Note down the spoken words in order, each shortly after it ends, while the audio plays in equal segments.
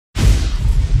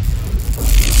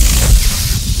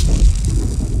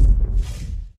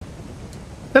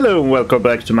Hello and welcome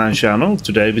back to my channel.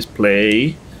 Today we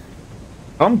play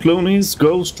Tom Clooney's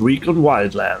Ghost Recon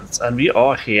Wildlands, and we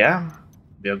are here.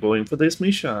 We are going for this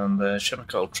mission, the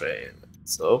chemical trail.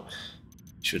 So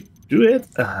we should do it,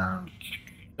 and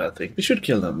I think we should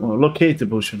kill them or locate the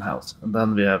Bushin house, and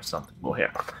then we have something more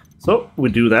here. So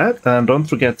we do that, and don't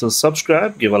forget to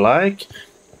subscribe, give a like,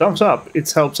 thumbs up.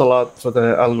 It helps a lot for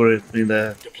the algorithm in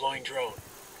the deploying drone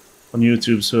on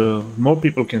YouTube, so more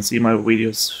people can see my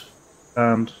videos.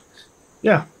 And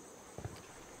yeah,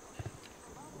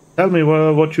 tell me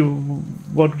what you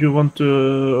want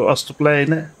us to play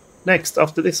next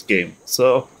after this game.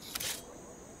 So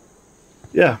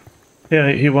yeah, here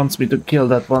he wants me to kill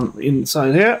that one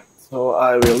inside here, so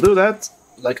I will do that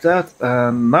like that.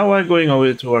 And now I'm going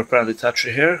over to our friend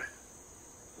Itachi here.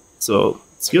 So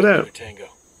see you there.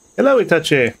 Hello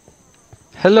Itachi.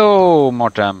 Hello,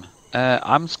 Mortem.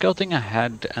 I'm scouting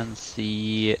ahead and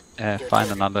find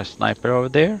another sniper over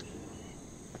there.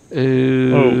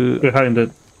 Oh, behind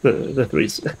the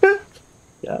trees.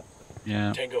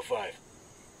 Yeah. Tango 5.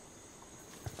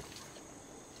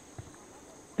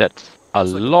 That's a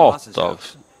Looks like lot boss's of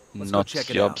house. Let's go nut check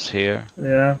it jobs out. here.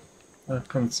 Yeah, I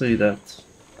can see that.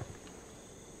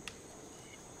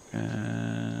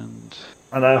 And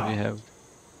I we know. have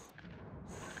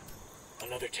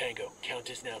Another tango. Count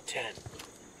is now 10.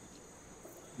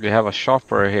 we have a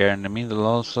shopper here in the middle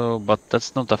also, but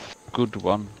that's not a good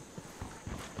one.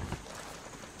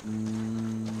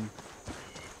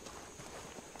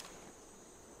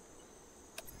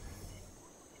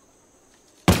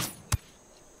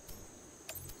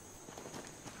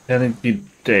 Can it be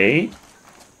day?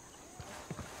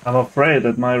 I'm afraid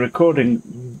that my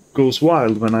recording goes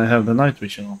wild when I have the night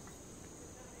vision on.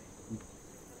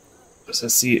 Because I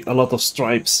see a lot of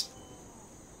stripes.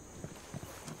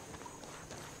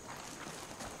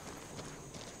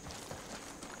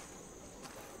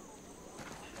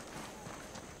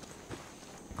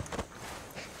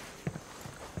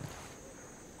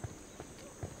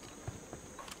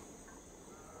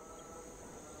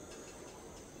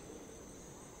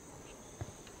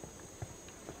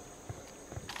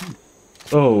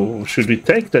 Oh, should we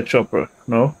take that chopper?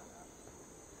 No.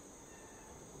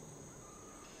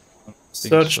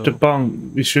 Search so. the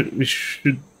bunk. We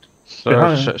should.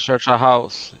 Search a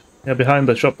house. Yeah, behind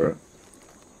the chopper.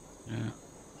 Yeah.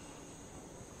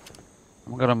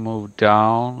 I'm gonna move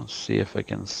down, see if I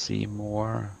can see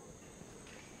more.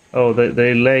 Oh,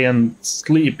 they lay and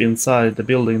sleep inside the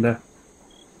building there.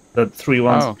 The three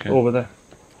ones over there.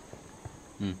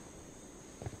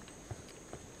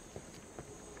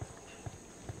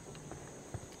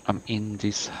 I'm in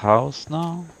this house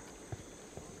now.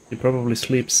 He probably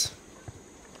sleeps.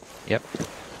 Yep.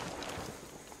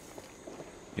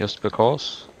 Just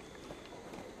because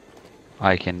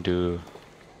I can do.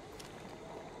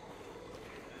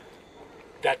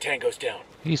 That tango's down.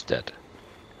 He's dead.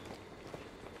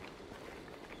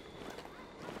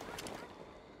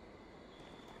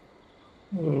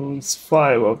 Oh, it's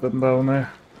 5 of them down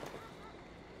there.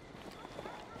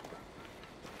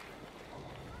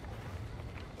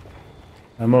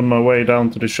 I'm on my way down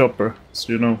to the shopper,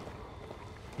 so you know.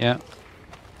 Yeah.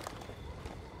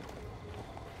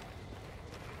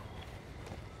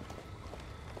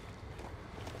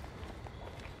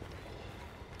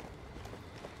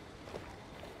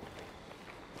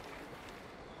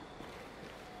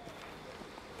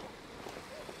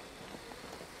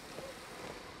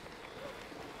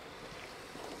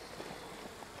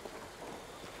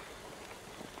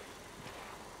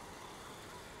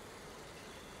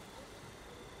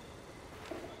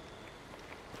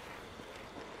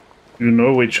 You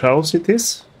know which house it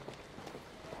is?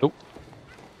 Nope.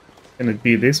 Can it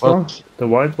be this one? The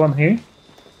white one here?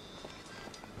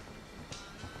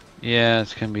 Yeah,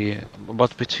 it can be.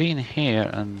 But between here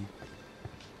and.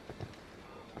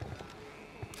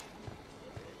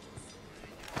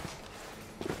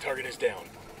 Target is down.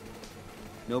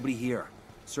 Nobody here.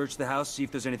 Search the house, see if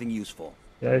there's anything useful.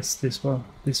 Yeah, it's this one.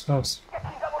 This house.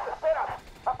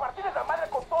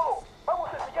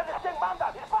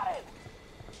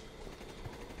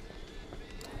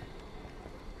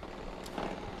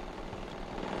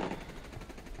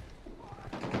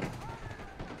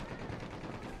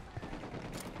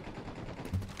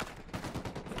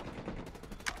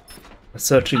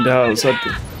 Searching the house.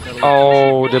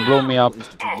 Oh, they blew me up.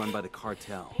 Institute run by the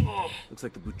cartel. Looks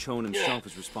like the Buchon himself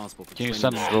is responsible for. Can you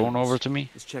send a drone over to me?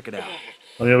 Let's check it out.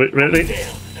 Are you ready?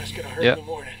 Damn, that's gonna hurt Yeah. in the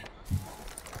morning.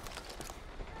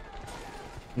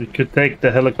 We could take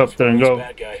the helicopter and go.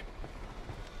 Bad guy.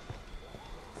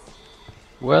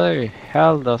 Where the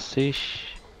hell does he?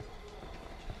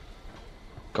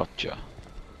 Gotcha.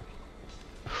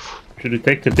 Should we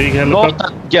take the big Not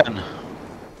helicopter? again.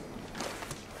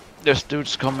 There's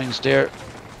dudes coming there.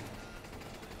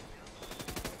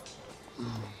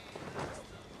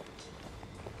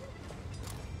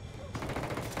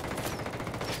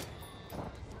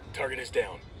 Target is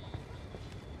down.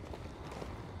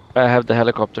 I have the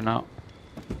helicopter now.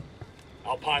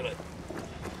 I'll pilot.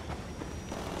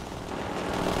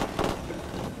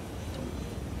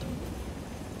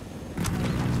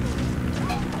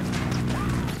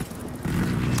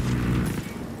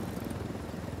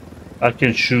 I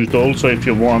can shoot also if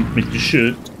you want me to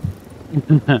shoot.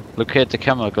 Locate the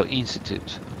Chemical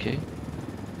Institute. Okay.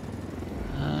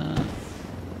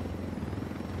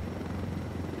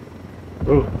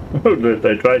 Oh, did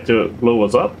they try to blow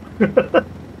us up?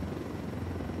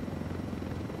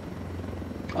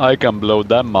 I can blow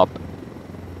them up.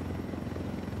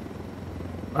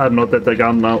 I'm not at the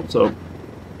gun now, so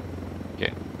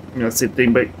Okay. I'm gonna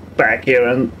sitting back here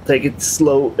and take it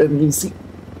slow and easy.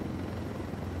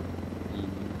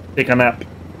 Take a nap.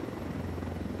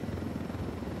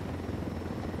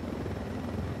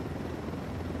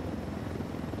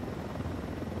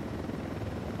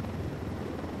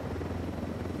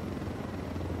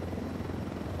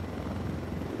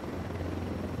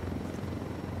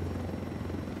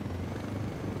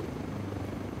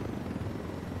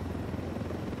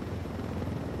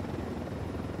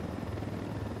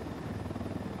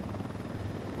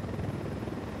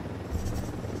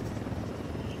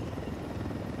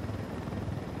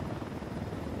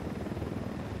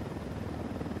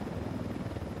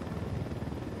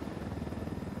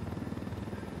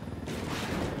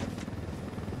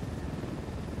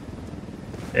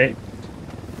 Hey.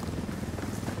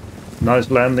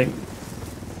 Nice landing.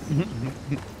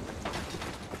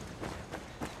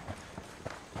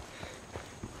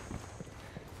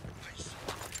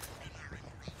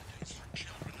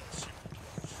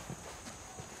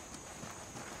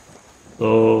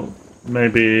 So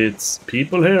maybe it's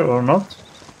people here or not?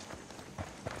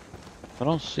 I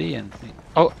don't see anything.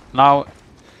 Oh, now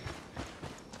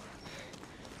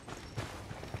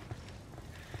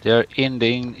they're in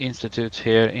the institute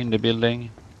here in the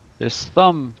building. There's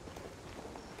some.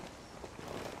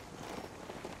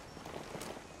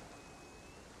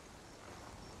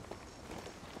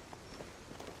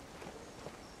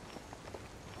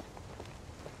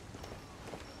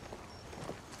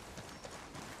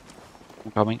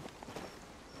 I'm coming.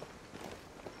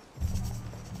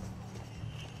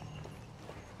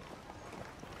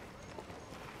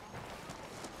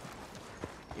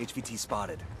 HVT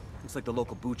spotted. Looks like the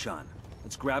local Buchan.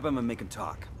 Let's grab him and make him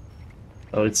talk.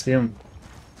 Oh, it's him.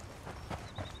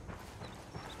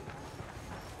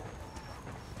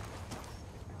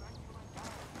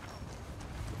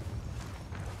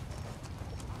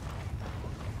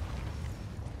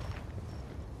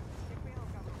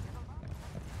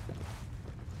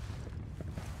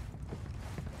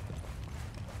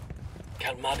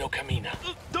 Calmado camina.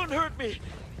 Don't hurt me.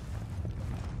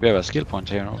 We have a skill point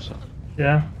here also.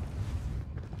 Yeah.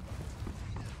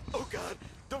 Oh God,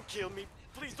 don't kill me.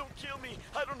 Please don't kill me.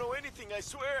 I don't know anything, I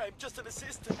swear. I'm just an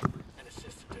assistant. An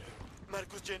assistant to who?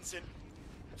 Marcus Jensen.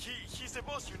 He's the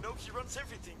boss, you know. He runs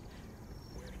everything.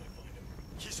 Where can I find him?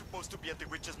 He's supposed to be at the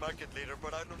witch's market later,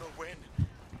 but I don't know when.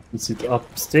 Is it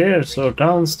upstairs or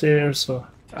downstairs or?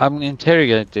 I'm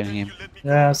interrogating him. You let me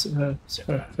Yeah,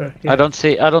 I don't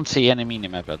see any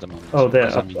minimap at the moment. Oh, there,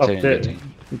 because I'm up there.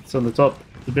 interrogating. It's on the top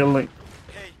of the building.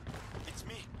 Hey, it's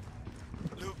me.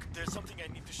 Look, there's something I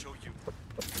need to show you.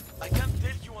 I can't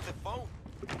tell you on the phone.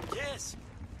 Yes,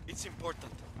 it's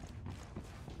important.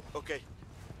 Okay.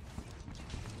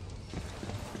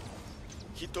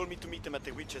 He told me to meet him at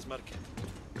the witch's market.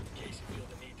 In case you feel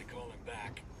the need to call him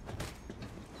back.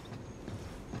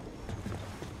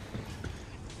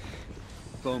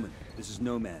 Bowman, this is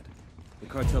Nomad. The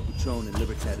cartel patron in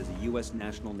Libertad is a U.S.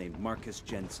 national named Marcus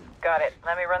Jensen. Got it.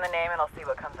 Let me run the name and I'll see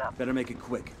what comes up. Better make it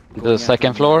quick. The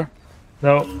second floor?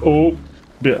 No, oh,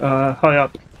 high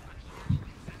up.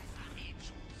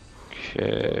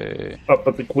 Okay. Up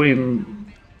at the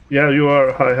Queen. Yeah, you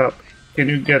are high up. Can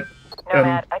you get?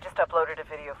 Nomad, I just uploaded a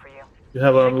video for you. You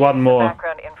have one more.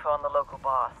 Background info on the local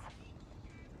boss.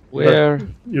 Where?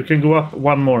 You can go up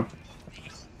one more.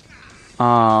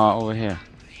 Over here.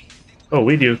 Oh,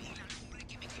 video.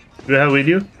 Do you have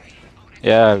video?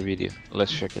 Yeah, video. Let's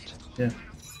check it. Yeah.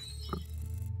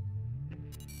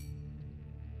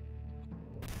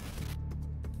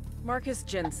 Marcus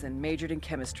Jensen majored in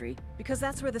chemistry because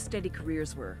that's where the steady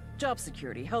careers were. Job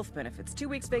security, health benefits, 2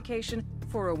 weeks vacation,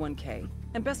 401k.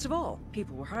 And best of all,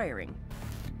 people were hiring.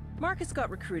 Marcus got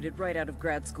recruited right out of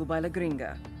grad school by La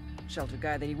Gringa. Sheltered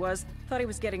guy that he was, thought he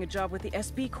was getting a job with the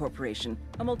SB Corporation,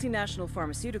 a multinational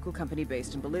pharmaceutical company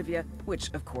based in Bolivia,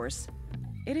 which, of course,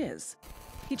 it is.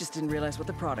 He just didn't realize what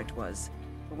the product was.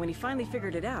 But when he finally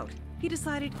figured it out, he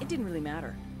decided it didn't really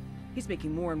matter. He's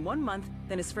making more in 1 month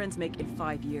than his friends make in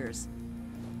 5 years.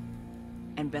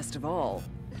 And best of all,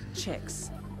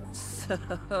 chicks.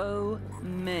 So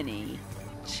many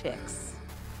chicks.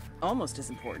 Almost as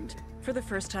important, for the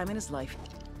first time in his life,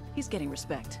 he's getting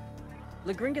respect.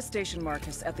 La Gringa stationed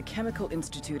Marcus at the Chemical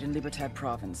Institute in Libertad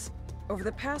province. Over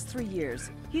the past 3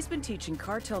 years, he's been teaching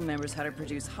cartel members how to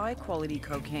produce high-quality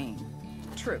cocaine.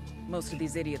 True, most of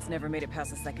these idiots never made it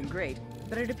past the 2nd grade,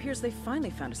 but it appears they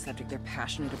finally found a subject they're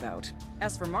passionate about.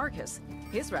 As for Marcus,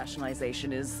 his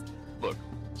rationalization is... Look,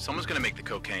 someone's gonna make the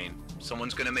cocaine,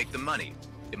 someone's gonna make the money.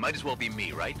 It might as well be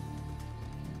me, right?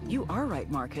 You are right,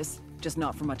 Marcus, just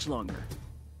not for much longer.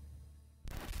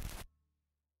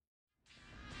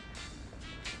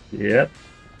 Yep.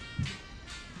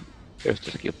 Here's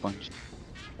the skill point.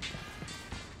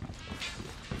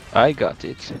 I got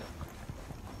it.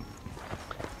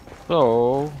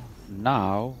 So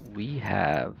now we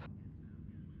have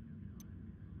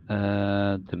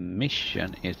the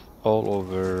mission is all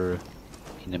over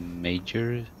in a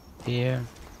major here.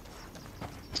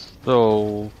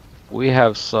 So we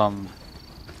have some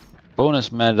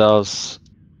bonus medals.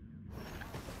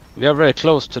 We are very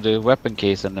close to the weapon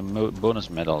case and the bonus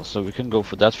medal, so we can go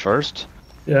for that first.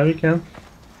 Yeah, we can.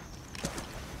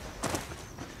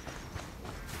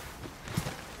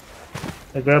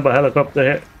 I grab a helicopter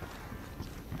here.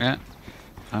 Yeah,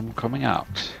 I'm coming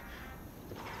out.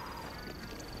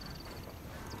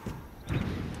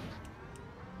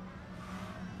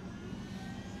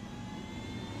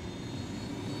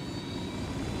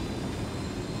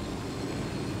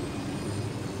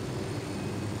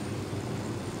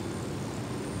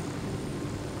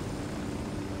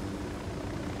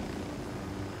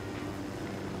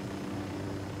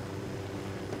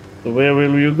 So where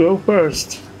will you go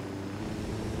first?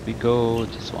 We go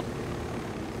this one.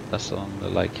 That's on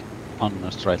the on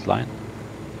a straight line.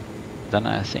 Then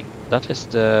I think that is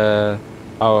the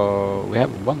we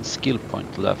have 1 skill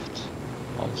point left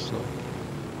also.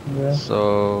 Yeah.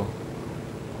 So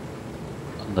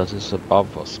and that is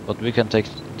above us. But we can take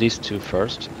these 2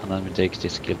 first and then we take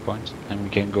this skill point and we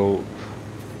can go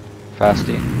fast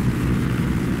in.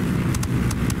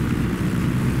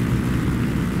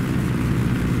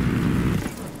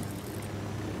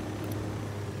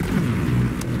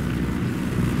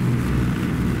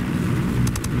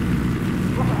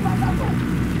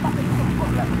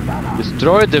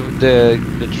 Destroy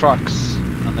the trucks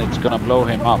and it's gonna blow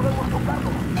him up.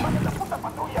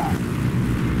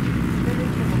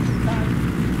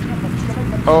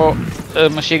 Oh, a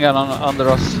machine gun under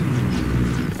us.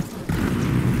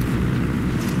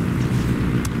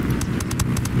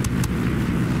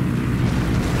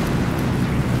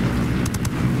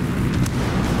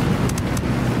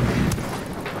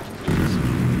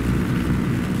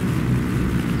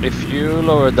 If you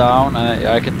lower down,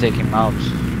 I can take him out.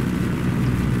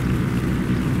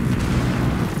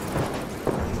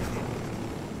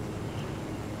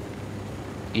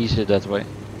 Easy that way.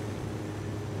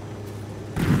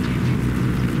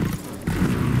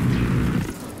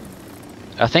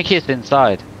 I think he's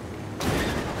inside.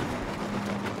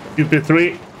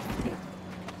 UP3.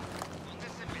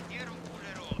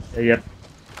 Yep.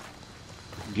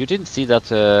 You didn't see that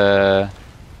 3?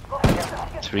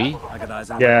 I got eyes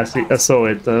on Yeah, I saw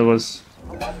it. That was...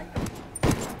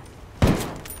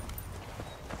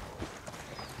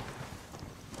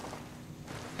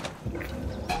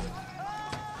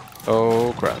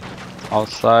 Oh crap.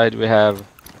 Outside we have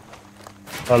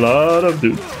a lot of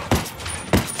dudes.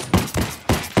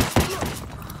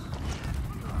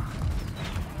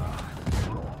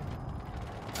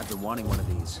 I've been wanting one of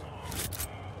these.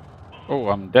 Oh,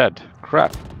 I'm dead.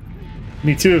 Crap.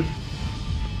 Me too.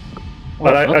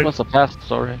 Well, But that was a pass,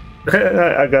 sorry.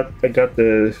 I got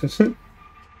the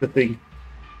the thing.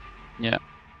 Yeah.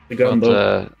 The gun But,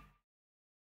 though.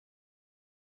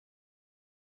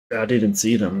 I didn't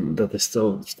see them, that they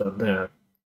still stand there.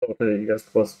 I thought they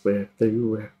just was where they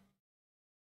were.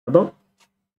 No,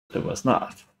 it was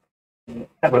not.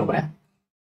 Everywhere.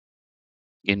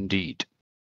 Indeed.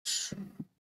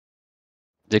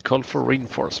 They call for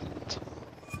reinforcement.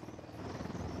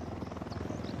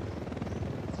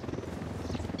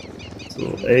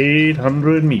 So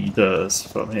 800 meters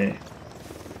from here.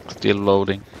 Still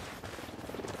loading.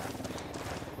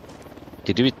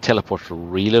 Did we teleport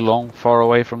really long, far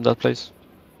away from that place?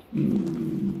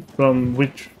 From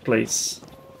which place?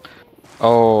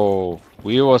 Oh,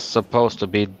 We were supposed to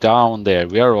be down there.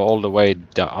 We are all the way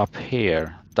up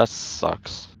here. That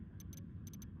sucks.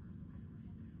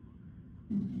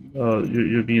 Oh,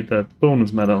 you need that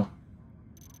bonus medal.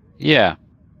 Yeah.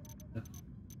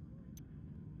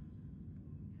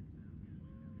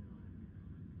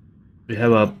 We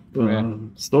have a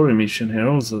story mission here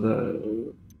also,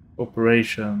 the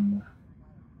Operation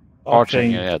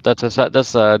Arching, yeah. That's a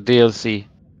DLC.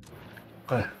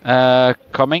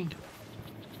 Coming.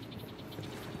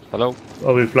 Hello?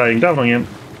 Are we flying down again?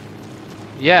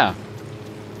 Yeah.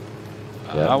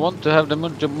 I want to have the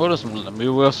Murderson. We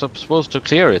were supposed to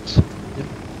clear it. Yep.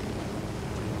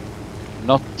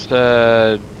 Not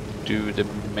do the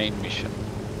main mission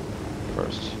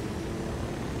first.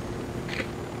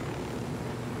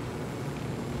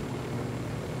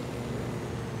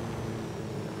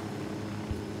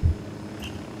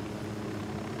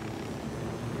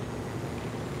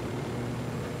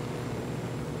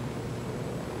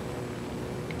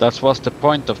 That was the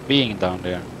point of being down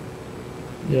there.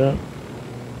 Yeah.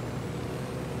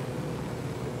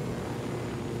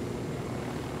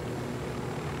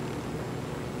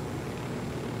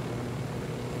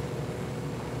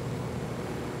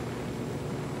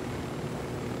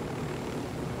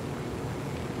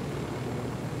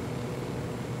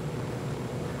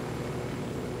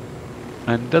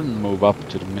 And then move up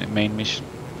to the main mission.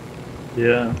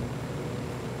 Yeah.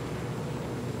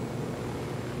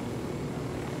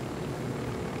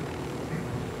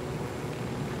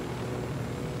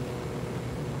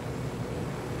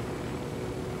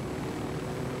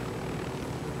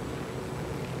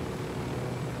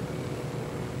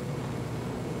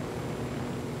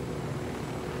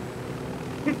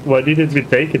 Why didn't we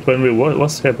take it when we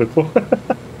was here before?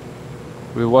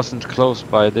 We wasn't close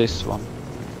by this one.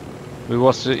 We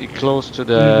was close to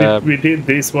the. We did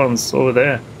these ones over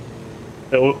there.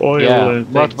 The oil. Yeah,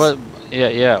 but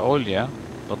yeah, oil, yeah,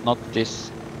 but not this.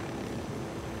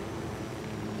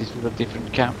 This is a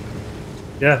different camp.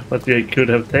 Yeah, but we could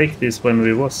have taken this when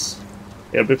we was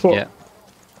here before. Yeah.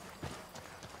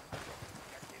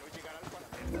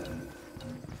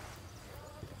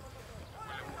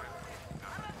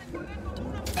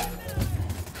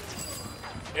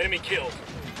 Enemy killed.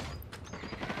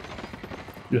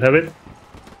 You have it?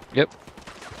 Yep.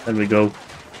 There we go.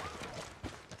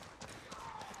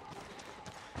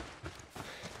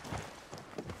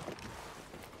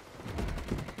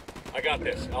 I got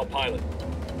this. I'll pilot.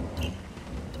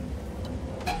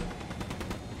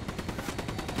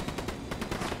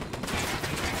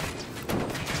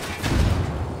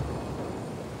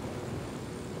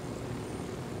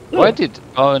 Why did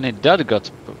only dad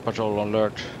got patrol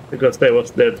alert? Because they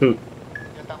was there too.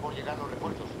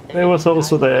 They was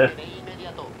also there.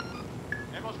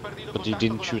 But you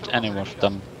didn't shoot any of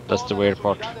them. That's the weird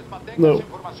part. No.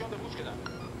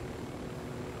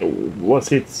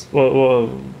 What's it?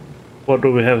 What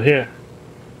do we have here?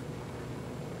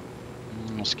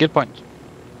 Skill point.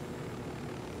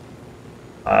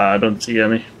 I don't see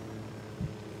any.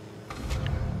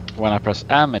 When I press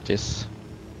M, it is.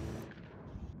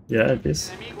 Yeah, it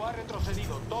is.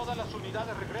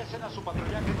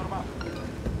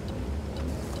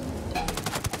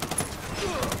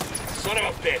 Son of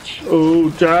a bitch. Oh,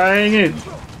 dang it!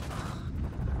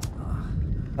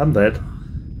 I'm dead.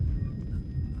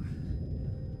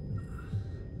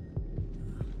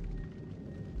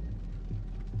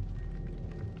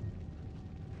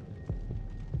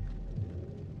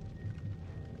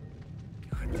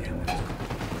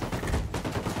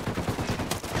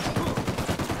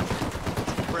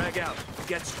 Frag out.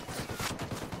 Get.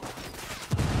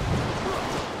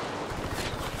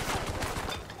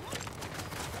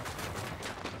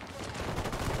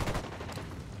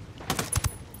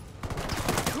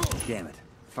 Damn it.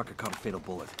 Fucker caught a fatal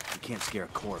bullet. You can't scare a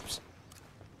corpse.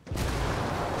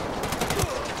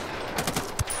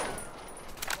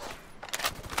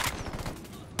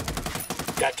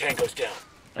 That tango's down.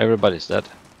 Everybody's dead.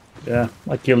 Yeah,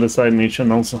 I killed the side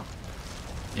mission also.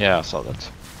 Yeah, I saw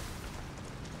that.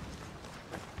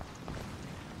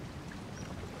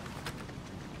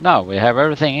 Now we have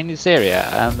everything in this area,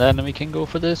 and then we can go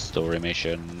for this story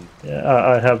mission. Yeah,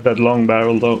 I have that long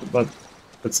barrel though, but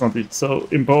that's not it so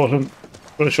important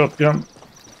for a shotgun.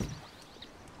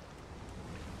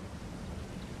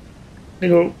 There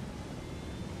you go.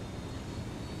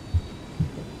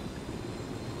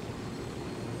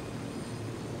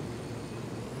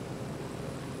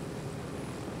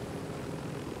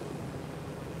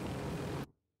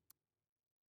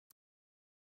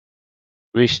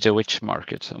 Reach the witch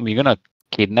market. We're gonna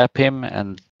kidnap him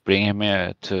and bring him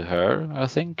to her, I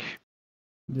think.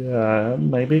 Yeah,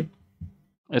 maybe.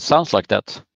 It sounds like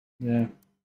that. Yeah.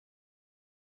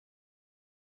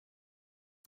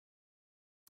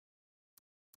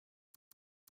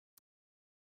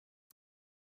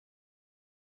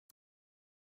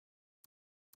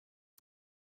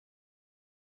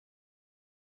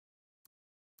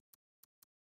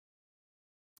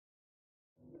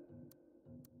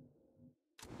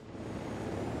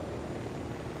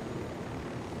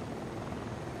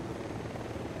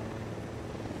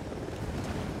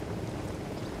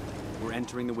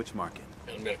 entering the witch market.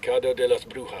 El Mercado de las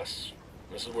Brujas.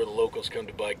 This is where the locals come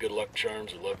to buy good luck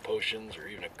charms or love potions or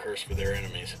even a curse for their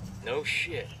enemies. No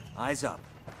shit. Eyes up.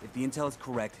 If the intel is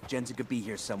correct, Jensen could be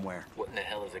here somewhere. What in the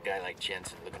hell is a guy like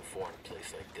Jensen looking for in a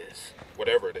place like this?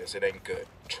 Whatever it is, it ain't good.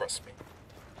 Trust me.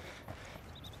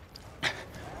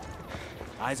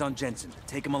 Eyes on Jensen.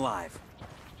 Take him alive.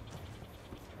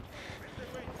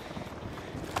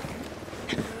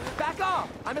 Back off!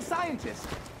 I'm a scientist.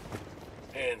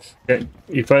 Hands. Okay,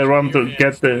 if I run to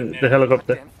get the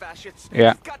helicopter. Damn fascists. Yeah.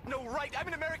 You've got no right. I'm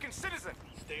an American citizen.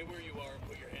 Stay where you are and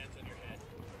put your hands on your head.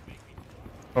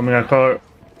 Coming a car.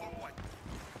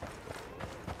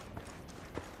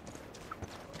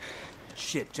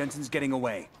 Shit, Jensen's getting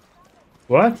away.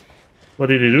 What? What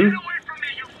did he do? Get away from me,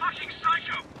 you fucking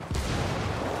psycho!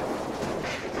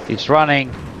 He's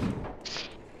running. Get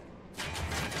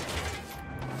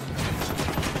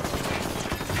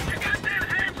your goddamn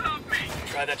hands off me!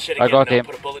 Try that shit I again. got Now him.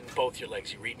 put a bullet in both your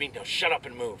legs. You read me? Now shut up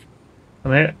and move.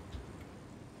 Come here.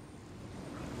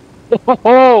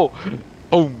 Oh!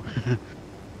 Boom!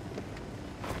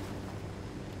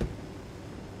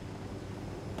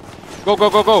 Go, go,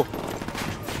 go, go!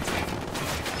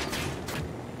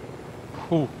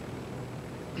 Ooh.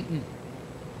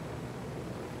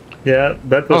 Yeah,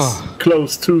 that was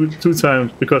close two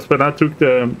times, because when I took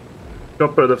the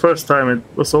chopper the first time, it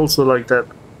was also like that.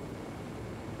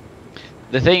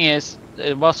 The thing is,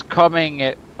 it was coming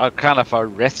a kind of a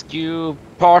rescue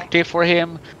party for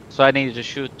him, so I needed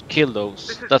to kill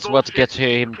those. That's what gets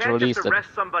him to release them.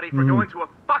 Arrest somebody for going to a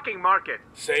fucking market.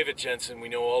 Save it, Jensen. We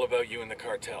know all about you and the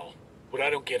cartel. What I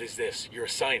don't get is this. You're a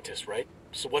scientist, right?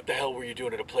 So what the hell were you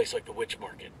doing at a place like the witch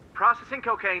market? Processing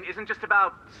cocaine isn't just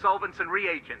about solvents and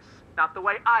reagents. Not the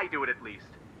way I do it, at least.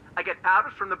 I get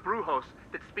powders from the brew hosts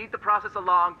that speed the process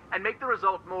along and make the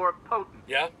result more potent.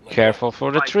 Yeah? Like Careful for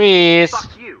the Right. trees!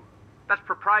 Fuck you. That's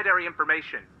proprietary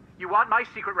information. You want my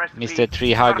secret recipe? Mr. Tree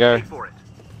you gotta Hugger. pay for it.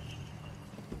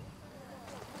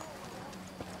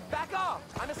 Back off!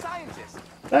 I'm a scientist.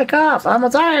 Back off! I'm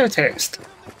a scientist!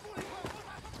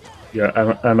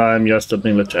 Yeah, and I'm just a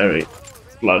military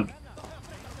slug.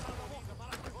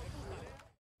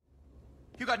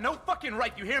 You got no fucking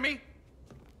right, you hear me?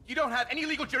 You don't have any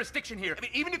legal jurisdiction here. I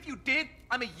mean, even if you did,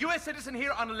 I'm a US citizen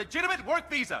here on a legitimate work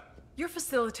visa. You're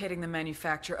facilitating the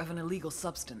manufacture of an illegal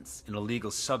substance. An illegal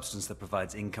substance that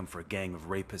provides income for a gang of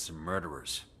rapists and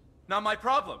murderers. Not my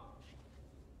problem.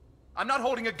 I'm not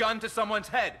holding a gun to someone's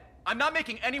head. I'm not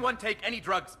making anyone take any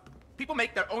drugs. People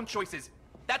make their own choices.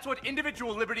 That's what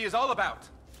individual liberty is all about.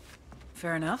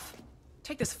 Fair enough.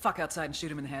 Take this fuck outside and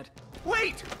shoot him in the head.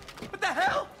 Wait! What the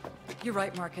hell? You're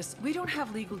right, Marcus. We don't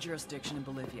have legal jurisdiction in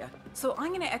Bolivia. So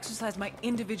I'm gonna exercise my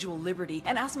individual liberty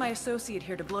and ask my associate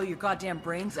here to blow your goddamn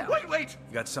brains out. Wait!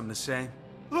 You got something to say?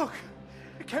 Look,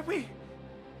 can we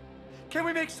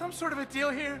make some sort of a deal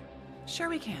here? Sure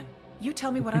we can. You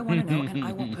tell me what I want to know and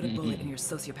I won't put a bullet in your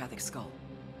sociopathic skull.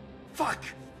 Fuck!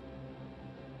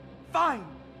 Fine.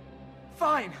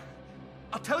 Fine.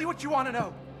 I'll tell you what you want to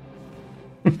know.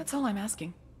 That's all I'm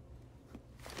asking.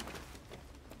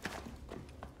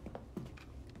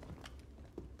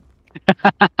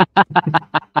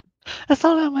 That's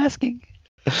all I'm asking.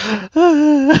 This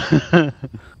is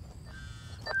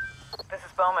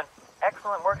Bowman.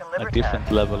 Excellent work in A Libertad.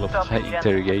 different level of Stopping Jensen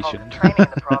interrogation. from training in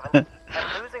the province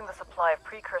and losing the supply of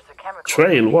precursor chemicals.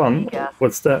 Trail 1? gas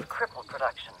What's that? Crippled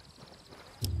production.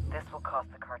 This will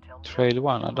cost the cartel. Trail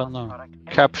 1, I don't know. Product every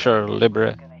Capture day.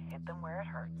 Libre. Gonna hit them where it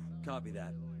hurts. Copy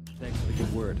that. Thanks for the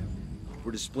good word.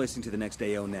 We're displacing to the next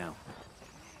AO now.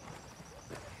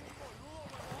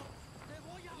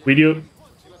 Video.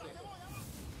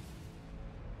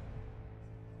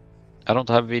 I don't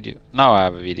have video. Now I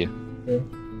have a video. Yeah.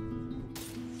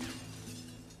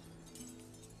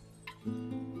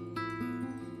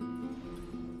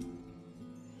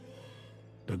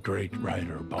 The great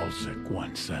writer Balzac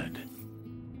once said,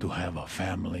 "To have a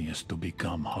family is to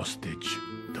become hostage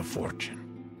to fortune."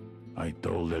 I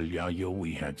told El Yayo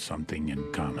we had something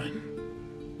in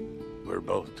common. We're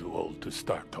both too old to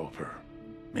start over.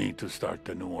 Me to start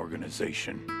a new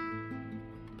organization.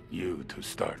 You to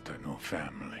start a new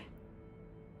family.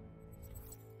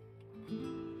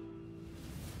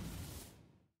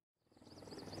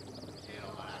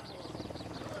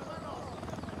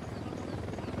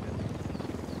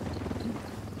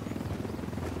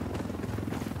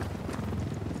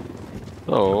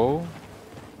 So,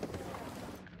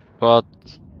 but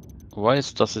why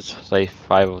does it say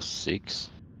 506?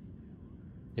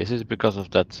 Is it because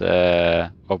of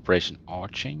that Operation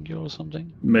Arching or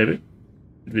something? Maybe.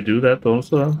 Did we do that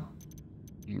also?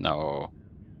 No.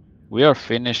 We are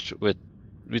finished with...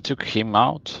 We took him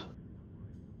out.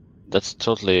 that's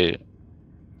totally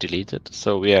deleted.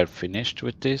 So we are finished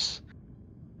with this.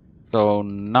 So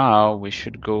now we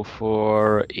should go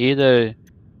for either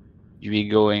we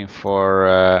going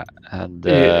for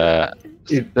the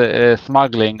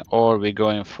smuggling, or we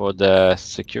going for the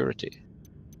security.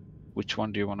 Which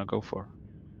one do you want to go for?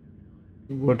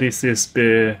 Would this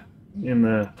be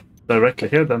in directly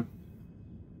here then?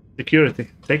 Security.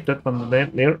 Take that one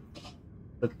near.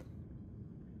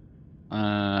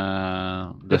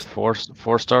 The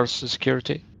four stars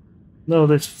security. No,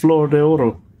 that's floor de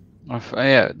oro.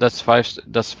 Yeah, that's 5.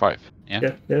 That's 5.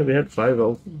 Yeah. Yeah, we had 5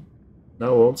 also.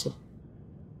 Now also.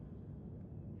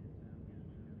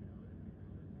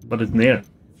 But it's near.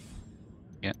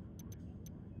 Yeah.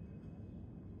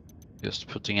 Just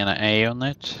putting an A on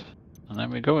it, and then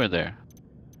we go there.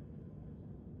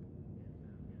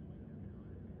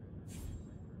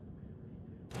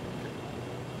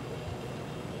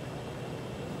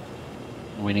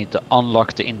 We need to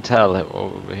unlock the intel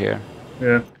over here.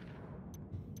 Yeah.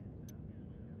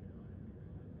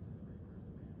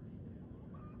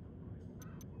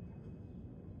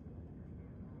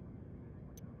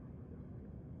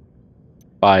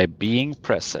 By being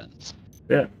present.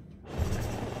 Yeah.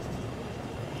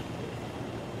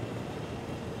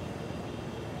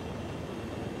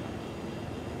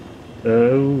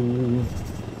 Oh.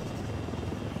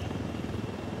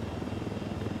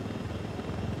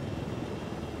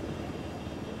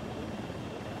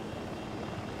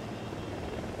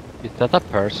 Is that a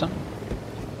person?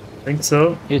 I think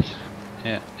so.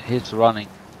 He's running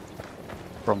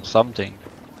from something.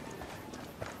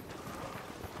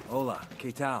 Hola,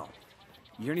 ¿qué tal?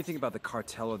 You hear anything about the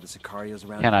cartel or the sicarios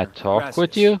around Can here? I talk Gracias.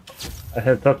 with you? I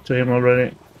had talked to him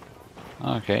already.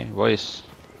 Okay, voice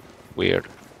weird.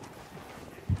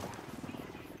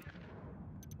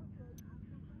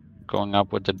 Going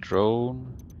up with the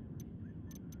drone.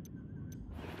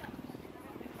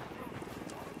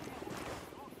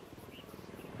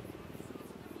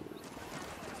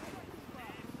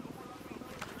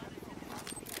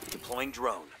 Deploying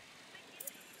drone.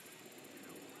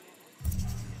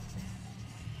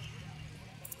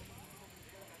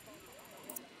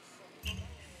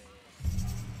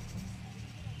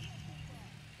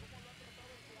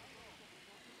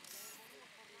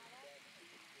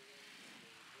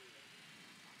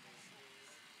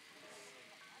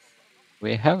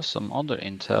 We have some other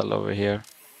intel over here.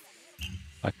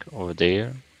 Like over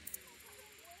there.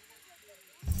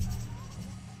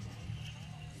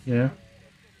 Yeah.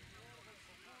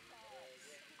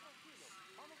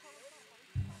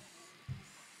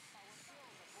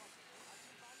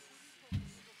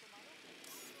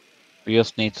 We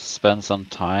just need to spend some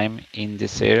time in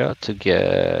this area to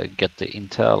get the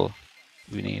intel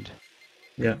we need.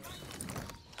 Yeah.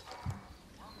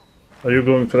 Are you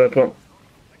going for that one?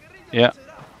 Yeah.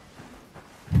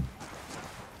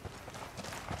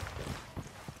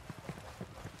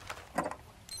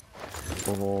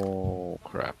 Oh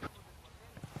crap.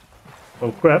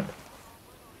 Oh crap.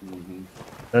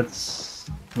 That's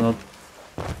not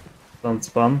sounds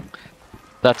fun.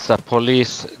 That's a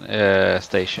police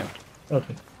station.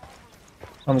 Okay.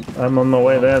 I'm on my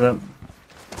way there then.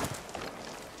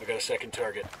 I got a second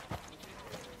target.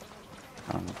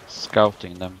 I'm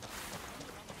scouting them.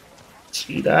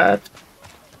 See that?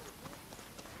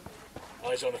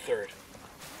 Eyes on a third.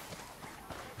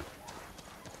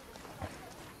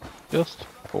 Just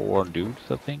 4 dudes,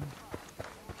 I think.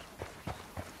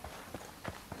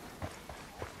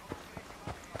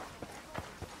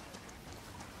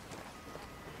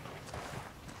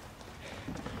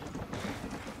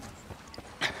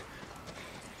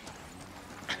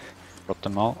 Got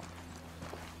them all.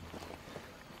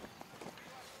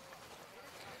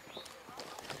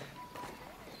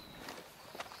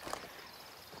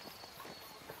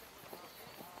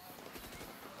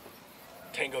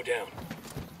 Tango down.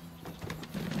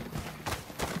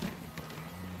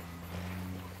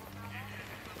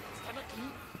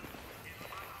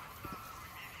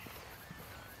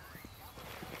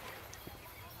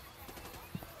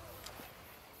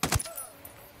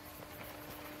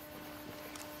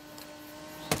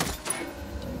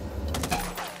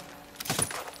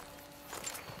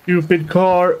 Stupid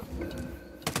car.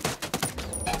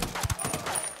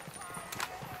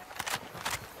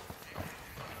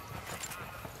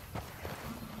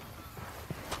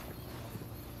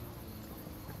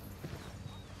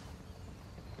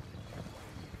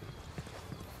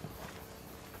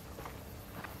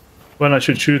 When I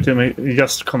should shoot him, he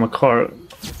just come a car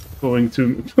going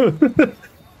to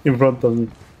in front of me.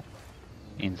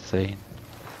 Insane.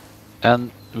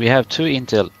 And we have 2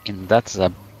 intel, and that's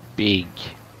a big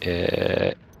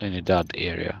Unidad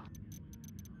area.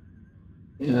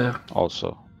 Yeah.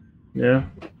 Also. Yeah.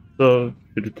 So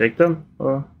should you take them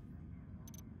or?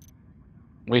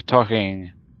 We're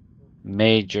talking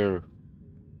major,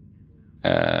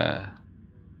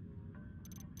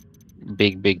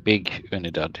 big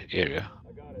Unidad area.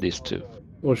 These two.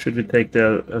 Or should we take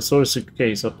the source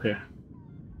case up here?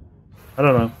 I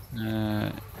don't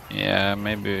know. Yeah,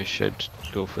 maybe we should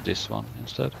go for this one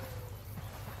instead.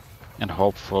 And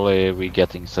hopefully we're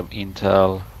getting some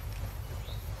intel.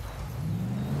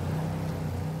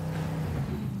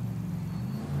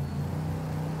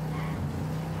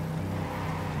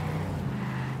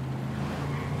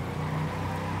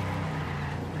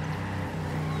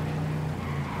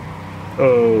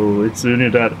 Oh, it's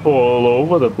Unidad all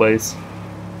over the place.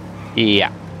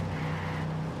 Yeah.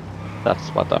 That's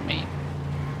what I mean.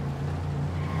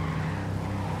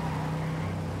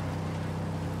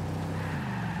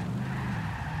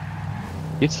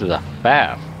 It's the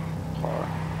fast car.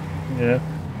 Yeah.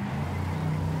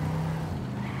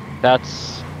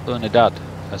 That's Unidad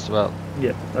as well.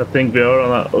 Yeah, I think we are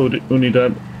on a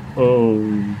Unidad.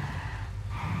 Oh.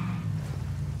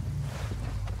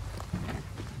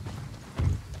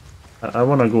 I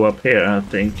want to go up here, I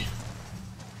think.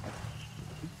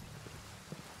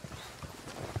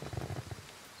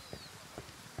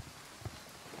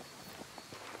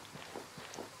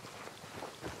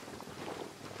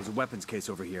 There's a weapons case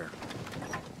over here.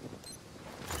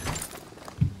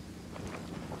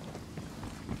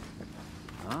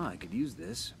 Ah, I could use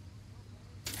this.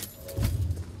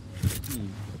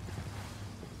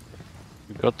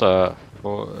 We got a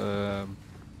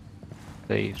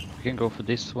we can go for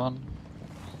this one.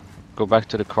 Go back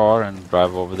to the car and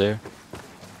drive over there.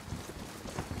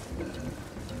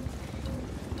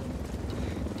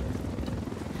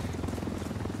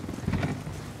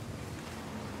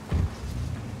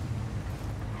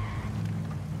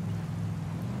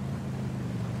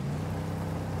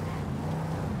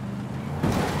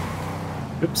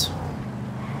 Oops.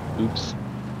 Oops.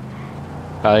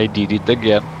 I did it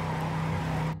again.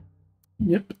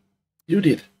 Yep, you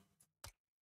did.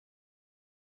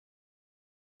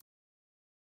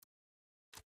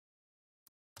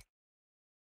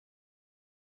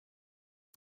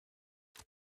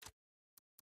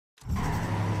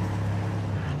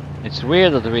 It's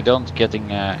weird that we don't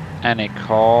getting any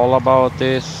call about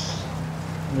this.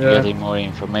 Yeah. Getting more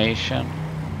information.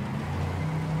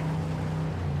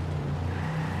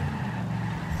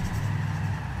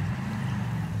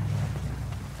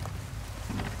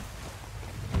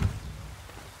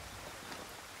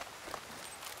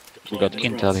 We got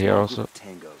intel here also.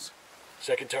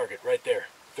 Second target right there.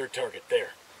 Third target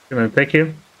there. Can I take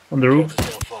him on the roof?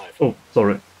 Oh,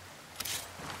 sorry.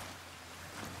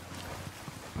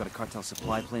 Got a cartel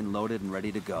supply plane loaded and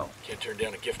ready to go. Can't turn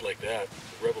down a gift like that.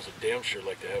 The rebels would damn sure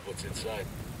like to have what's inside.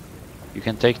 You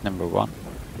can take number one.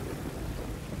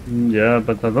 Yeah,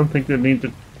 but I don't think we need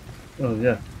to... Oh,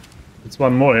 yeah. It's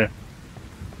one more here.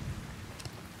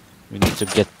 We need to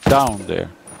get down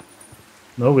there.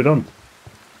 No, we don't.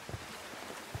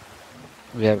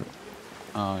 We have...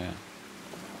 Oh, yeah.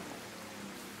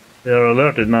 They are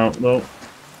alerted now, though.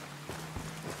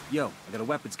 Yo, I got a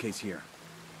weapons case here.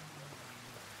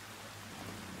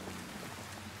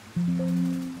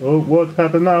 Oh, what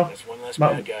happened now? That's one less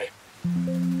bad guy.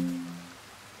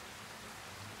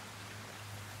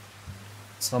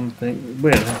 Something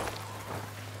weird.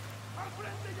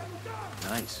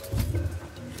 Nice.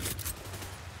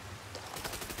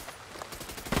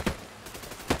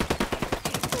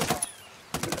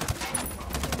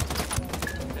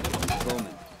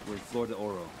 Bowman, we're in Florida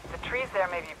Oro. The trees there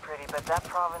may be pretty, but that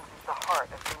province is the heart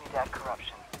of Unidad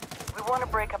corruption. We want to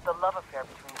break up the love affair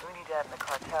between Unidad and the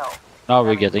cartel. Now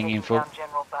we're getting info. Down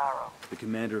General Barrow. The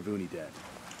commander of Unidad.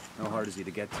 How hard is he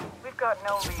to get to? We've got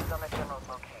no leads on the general's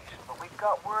location, but we've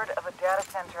got word of a data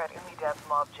center at Unidad's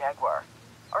Mob Jaguar.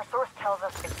 Our source tells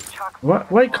us it's chock full of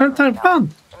Why can't I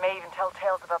run? It may even tell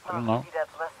tales about some of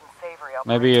Unidad's less than savory operations.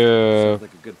 Maybe Sounds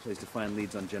like a good place to find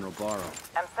leads on General Barrow.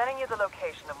 I'm sending you the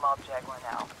location of Mob Jaguar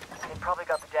now. They probably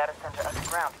got the data center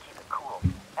underground to keep it cool.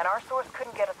 And our source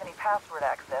couldn't get us any password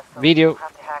access, so Video. we'll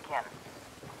have to hack in.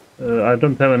 I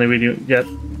don't have any video yet.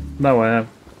 Now I have.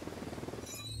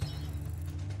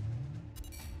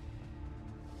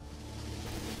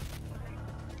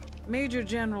 Major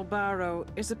General Barrow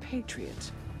is a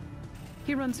patriot.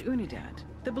 He runs Unidad,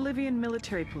 the Bolivian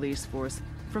military police force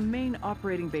from main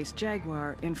operating base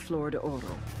Jaguar in Florida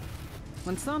Oro.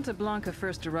 When Santa Blanca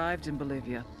first arrived in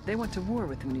Bolivia, they went to war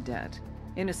with Unidad.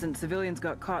 Innocent civilians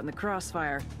got caught in the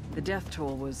crossfire. The death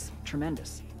toll was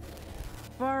tremendous.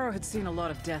 Barrow had seen a lot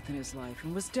of death in his life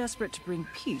and was desperate to bring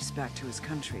peace back to his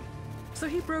country. So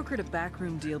he brokered a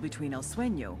backroom deal between El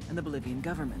Sueño and the Bolivian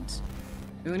government.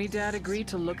 Unidad agreed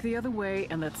to look the other way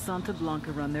and let Santa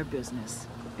Blanca run their business.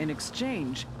 In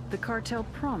exchange, the cartel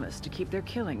promised to keep their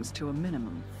killings to a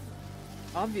minimum.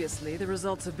 Obviously, the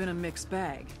results have been a mixed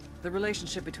bag. The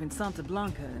relationship between Santa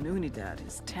Blanca and Unidad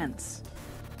is tense.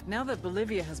 Now that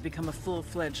Bolivia has become a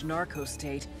full-fledged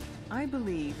narco-state, I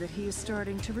believe that he is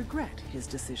starting to regret his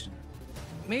decision.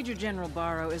 Major General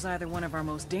Barrow is either one of our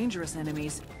most dangerous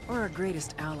enemies or our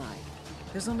greatest ally.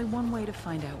 There's only one way to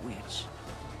find out which.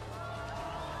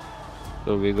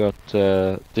 So we got,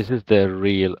 this is the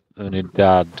real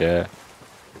Unidad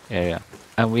area.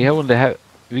 And we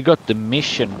got the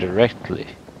mission directly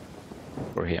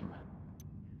for him.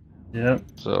 Yeah.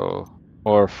 So,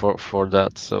 or for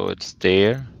that, so it's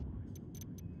there.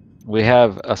 We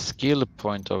have a skill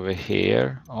point over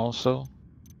here also.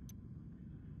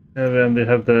 And then we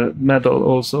have the medal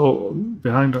also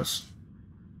behind us.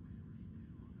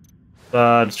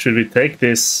 But should we take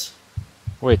this?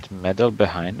 Wait, medal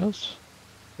behind us?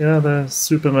 Yeah, the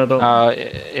super medal.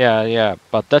 Yeah,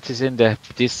 but that is in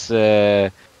this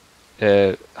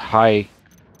high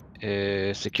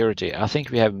security. I think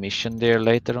we have mission there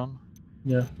later on.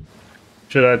 Yeah.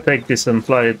 Should I take this and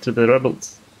fly it to the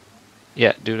rebels?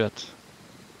 Yeah, do that.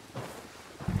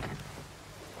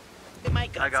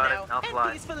 I got it. I'll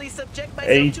fly.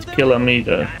 8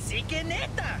 kilometers.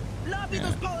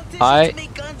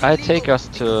 I take us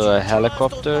to a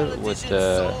helicopter with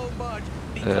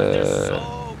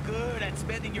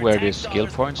where there's skill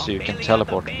points, so you can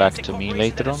teleport back to me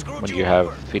later on when you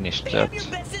have finished that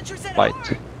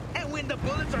fight.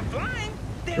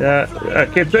 Yeah, I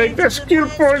can take the skill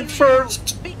point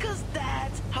first. Because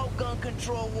that's how gun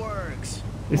control works.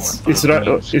 It's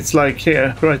right. It's like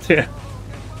here, right here.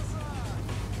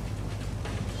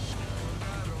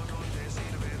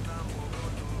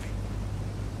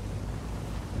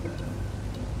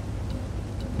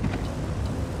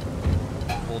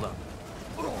 Hold up.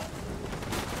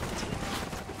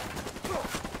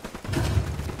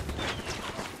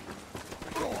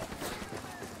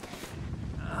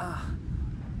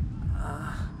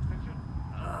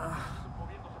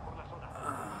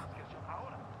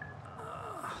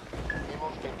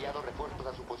 Hemos enviado refuerzos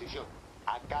a su posición.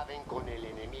 Acaben con el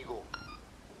enemigo.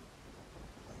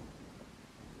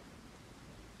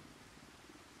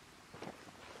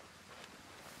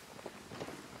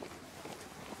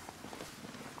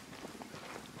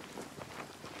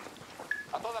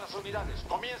 A todas las unidades,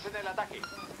 comiencen el ataque.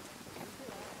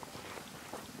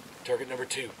 Target number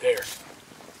 2, there.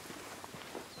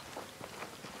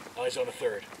 Eyes on a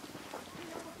third.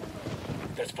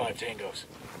 That's 5 tangos.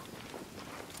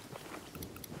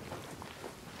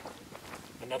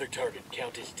 Another target,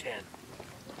 count is 10.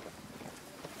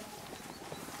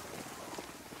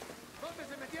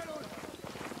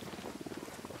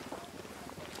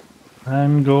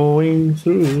 I'm going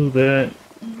through the...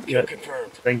 Yeah,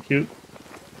 confirmed. Thank you.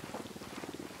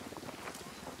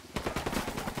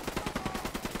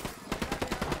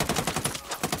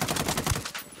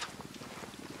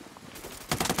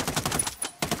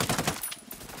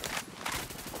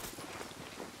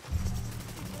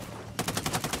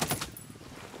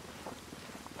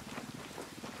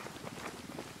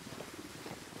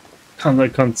 I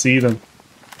can't see them.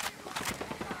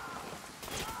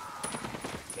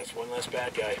 That's one less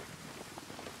bad guy.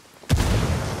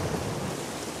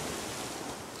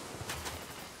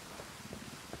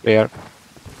 Where?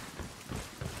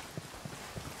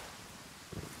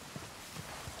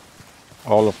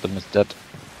 All of them is dead.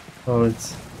 Oh,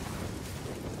 it's...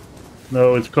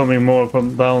 No, it's coming more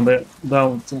from down there.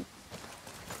 Down.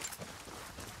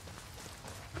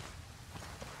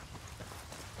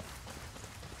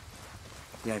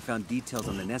 Yeah, I found details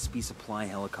on an SB supply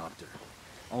helicopter.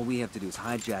 All we have to do is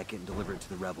hijack it and deliver it to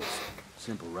the rebels.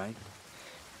 Simple, right?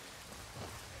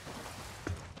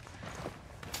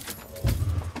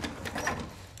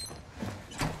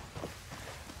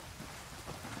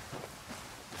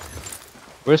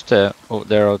 Where's the... Oh,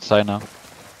 they're outside now.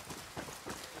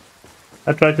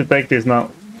 I try to take this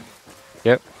now.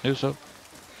 Yep, do so.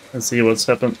 And see what's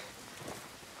happened.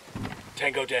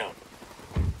 Tango down.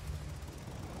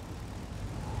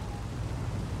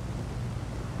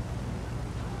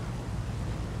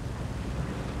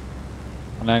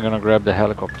 And I'm gonna grab the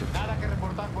helicopter.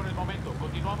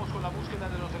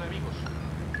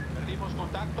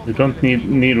 You don't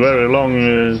need very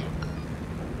long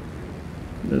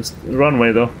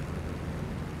runway though.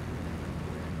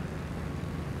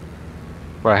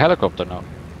 For a helicopter now?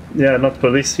 Yeah, not for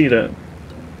this either.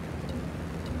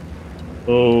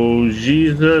 Oh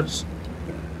Jesus!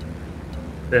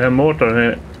 They have mortar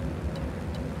here.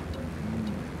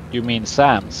 You mean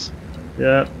Sam's?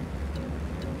 Yeah.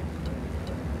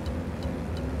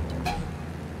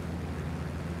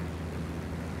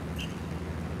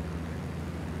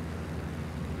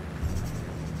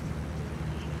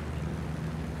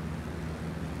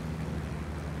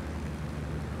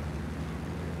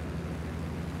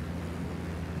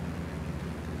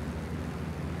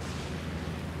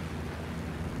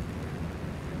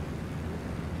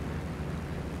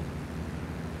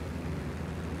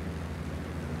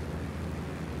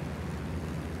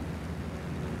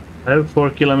 I have 4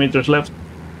 kilometers left.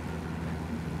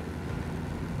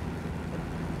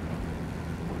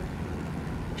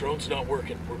 Drone's not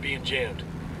working. We're being jammed.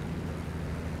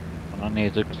 I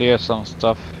need to clear some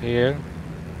stuff here.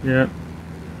 Yeah.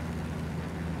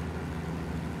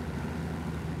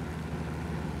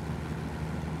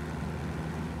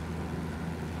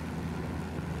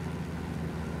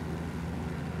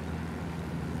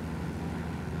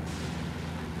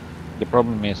 The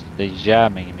problem is they're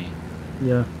jamming me.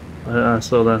 Yeah, I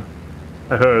saw that.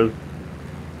 I heard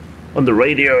on the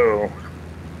radio.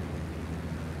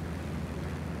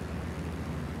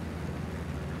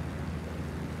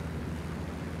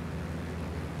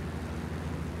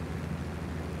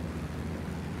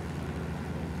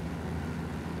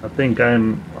 I think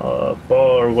I'm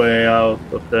far way out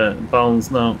of the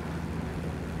bounds now.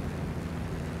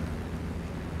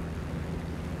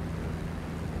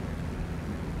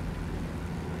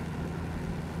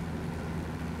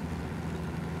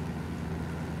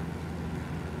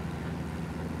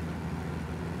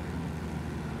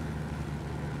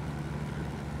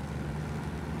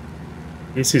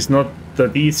 This is not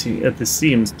that easy as it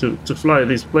seems to fly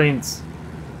these planes.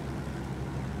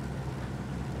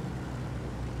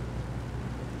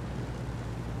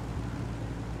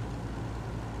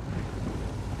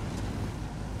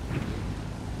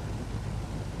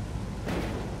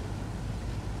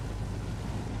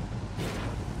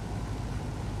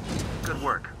 Good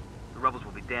work. The rebels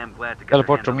will be damn glad to get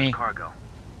Teleport their to hands on me. this cargo.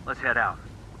 Let's head out.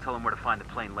 We'll tell them where to find the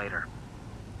plane later.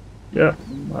 Yeah,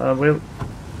 I will.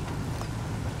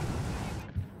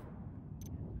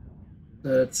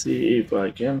 Let's see if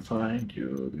I can find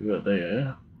you. You are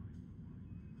there.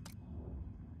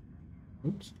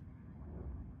 Oops.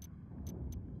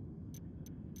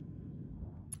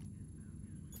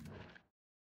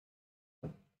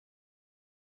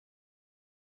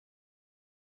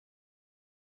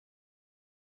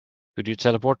 Could you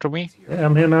teleport to me? Yeah,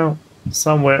 I'm here now.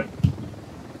 Somewhere.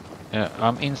 Yeah,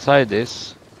 I'm inside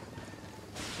this.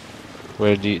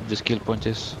 Where the skill point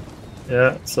is.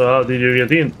 Yeah, so how did you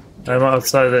get in? I'm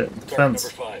outside the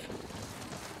fence.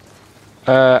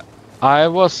 I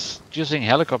was using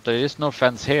helicopter. There is no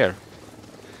fence here.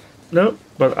 No,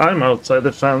 but I'm outside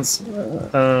the fence,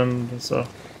 and so.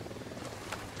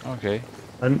 Okay.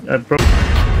 I broke.